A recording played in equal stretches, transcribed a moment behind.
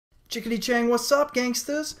Chickadee Chang, what's up,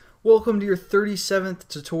 gangsters? Welcome to your 37th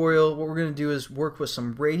tutorial. What we're going to do is work with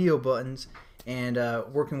some radio buttons and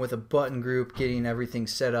working with a button group, getting everything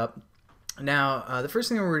set up. Now, the first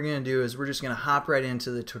thing we're going to do is we're just going to hop right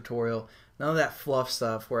into the tutorial. None of that fluff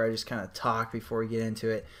stuff where I just kind of talk before we get into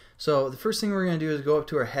it. So the first thing we're going to do is go up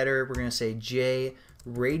to our header. We're going to say J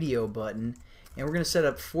radio button, and we're going to set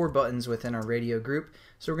up 4 buttons within our radio group.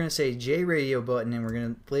 So we're going to say J radio button, and we're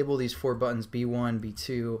going to label these 4 buttons B1,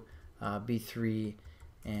 B2, B3,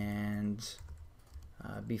 and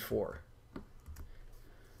B4.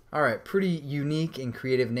 Alright, pretty unique and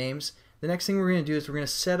creative names. The next thing we're going to do is we're going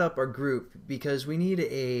to set up our group, because we need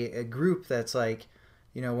a group that's like,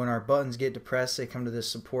 you know, when our buttons get depressed, they come to this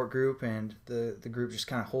support group, and the group just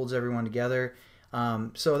kind of holds everyone together.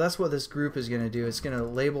 So that's what this group is going to do. It's going to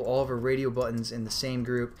label all of our radio buttons in the same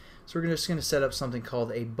group. So we're just going to set up something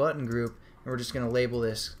called a button group, and we're just going to label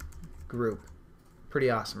this group. Pretty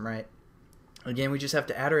awesome, right? Again, we just have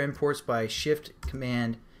to add our imports by Shift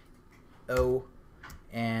Command O,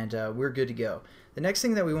 and we're good to go. The next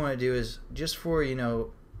thing that we want to do is, just for, you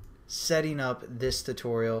know, setting up this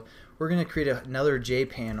tutorial, we're going to create another J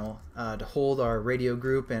panel to hold our radio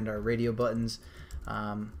group and our radio buttons,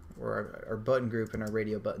 or our button group and our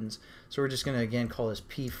radio buttons. So we're just going to again call this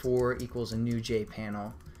P4 equals a new J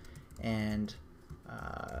panel, and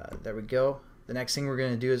there we go. The next thing we're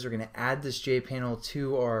going to do is we're going to add this J panel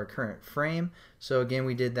to our current frame. So again,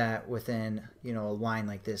 we did that within, you know, a line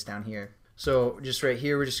like this down here. So just right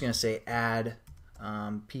here, we're just going to say add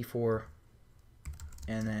P4,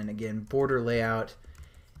 and then again border layout,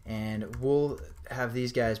 and we'll have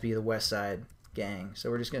these guys be the west side gang. So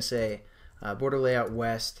we're just going to say border layout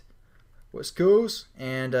west goes,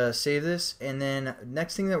 and save this. And then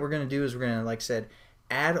next thing that we're going to do is we're going to, like I said,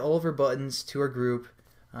 add all of our buttons to our group,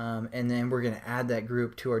 and then we're going to add that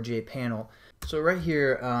group to our J panel. So right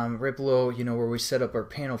here, right below, you know, where we set up our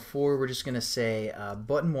panel 4, we're just going to say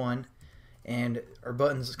button 1, and our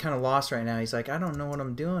button's kind of lost right now. He's like, I don't know what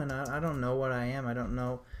I'm doing. I don't know what I am. I don't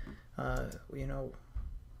know, you know,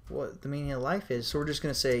 what the meaning of life is. So we're just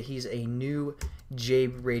going to say he's a new J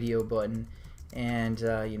radio button, and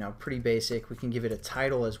you know, pretty basic. We can give it a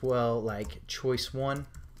title as well, like choice 1.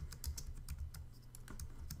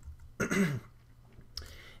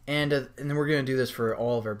 And then we're going to do this for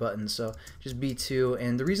all of our buttons, so just B2.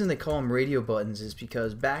 And the reason they call them radio buttons is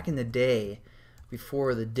because back in the day,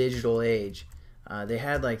 before the digital age, they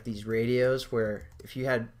had like these radios where if you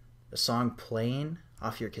had a song playing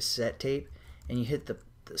off your cassette tape and you hit the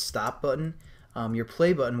stop button, your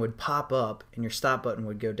play button would pop up and your stop button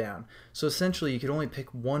would go down. So essentially you could only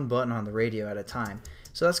pick one button on the radio at a time.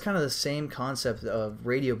 So that's kind of the same concept of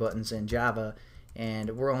radio buttons in Java, and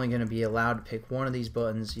we're only going to be allowed to pick one of these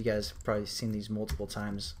buttons. You guys have probably seen these multiple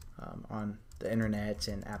times on the internet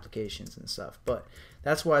and applications and stuff, but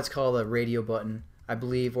that's why it's called a radio button, I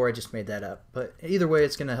believe, or I just made that up, but either way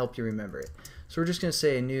it's going to help you remember it. So we're just going to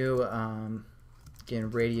say a new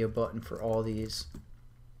again radio button for all these.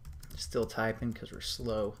 Still typing because we're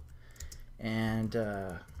slow, and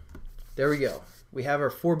there we go. We have our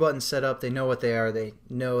 4 buttons set up. They know what they are. They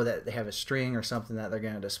know that they have a string or something that they're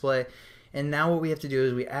going to display. And now what we have to do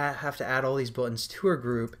is we have to add all these buttons to our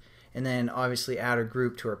group, and then obviously add our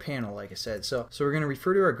group to our panel, like I said. So we're going to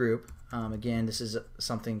refer to our group. Again, this is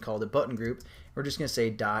something called a button group. We're just going to say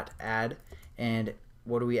dot add, and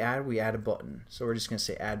what do we add? We add a button. So we're just going to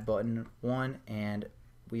say add button 1, and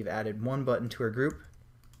we've added 1 button to our group.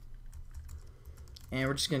 And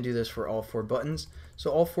we're just going to do this for all 4 buttons.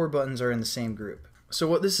 So all 4 buttons are in the same group. So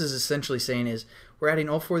what this is essentially saying is we're adding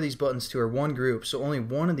all 4 of these buttons to our one group, so only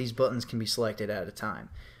one of these buttons can be selected at a time.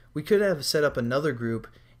 We could have set up another group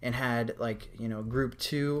and had, like, you know, group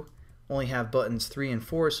 2 only have buttons 3 and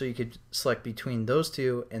 4, so you could select between those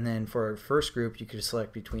 2, and then for our first group you could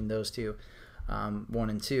select between those 2, 1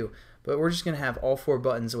 and 2. But we're just going to have all 4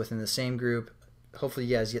 buttons within the same group. Hopefully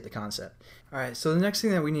you guys get the concept. Alright, so the next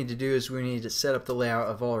thing that we need to do is we need to set up the layout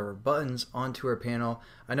of all our buttons onto our panel.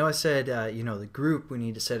 I know I said, you know, the group we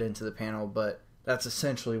need to set into the panel, but that's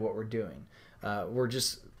essentially what we're doing. We're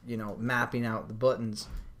just, you know, mapping out the buttons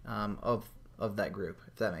of that group,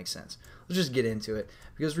 if that makes sense. Let's just get into it,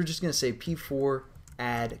 because we're just going to say P4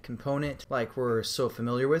 add component like we're so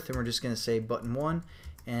familiar with, and we're just going to say button 1,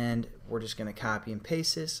 and we're just going to copy and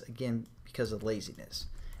paste this, again, because of laziness.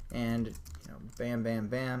 And, you know, bam, bam,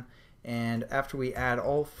 bam. And after we add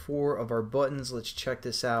all 4 of our buttons, let's check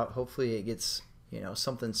this out. Hopefully it gets, you know,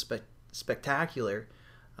 something spectacular.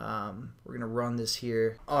 We're going to run this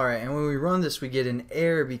here. Alright, and when we run this we get an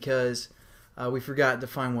error because we forgot to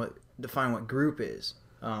define what group is,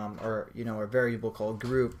 or, you know, a variable called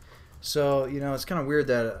group. So, you know, it's kind of weird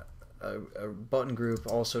that a button group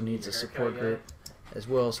also needs a support group as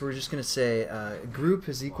well. So we're just going to say group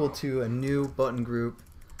is equal to a new button group,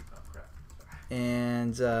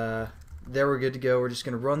 and there we're good to go. We're just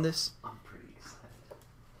going to run this. I'm pretty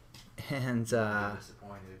excited. And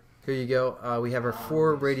Disappointed. here you go. We have our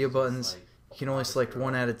 4 radio buttons. You can only select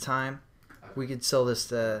one at a time. We could sell this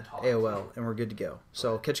to AOL, and we're good to go.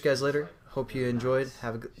 So catch you guys later. Hope you enjoyed.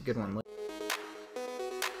 Have a good one.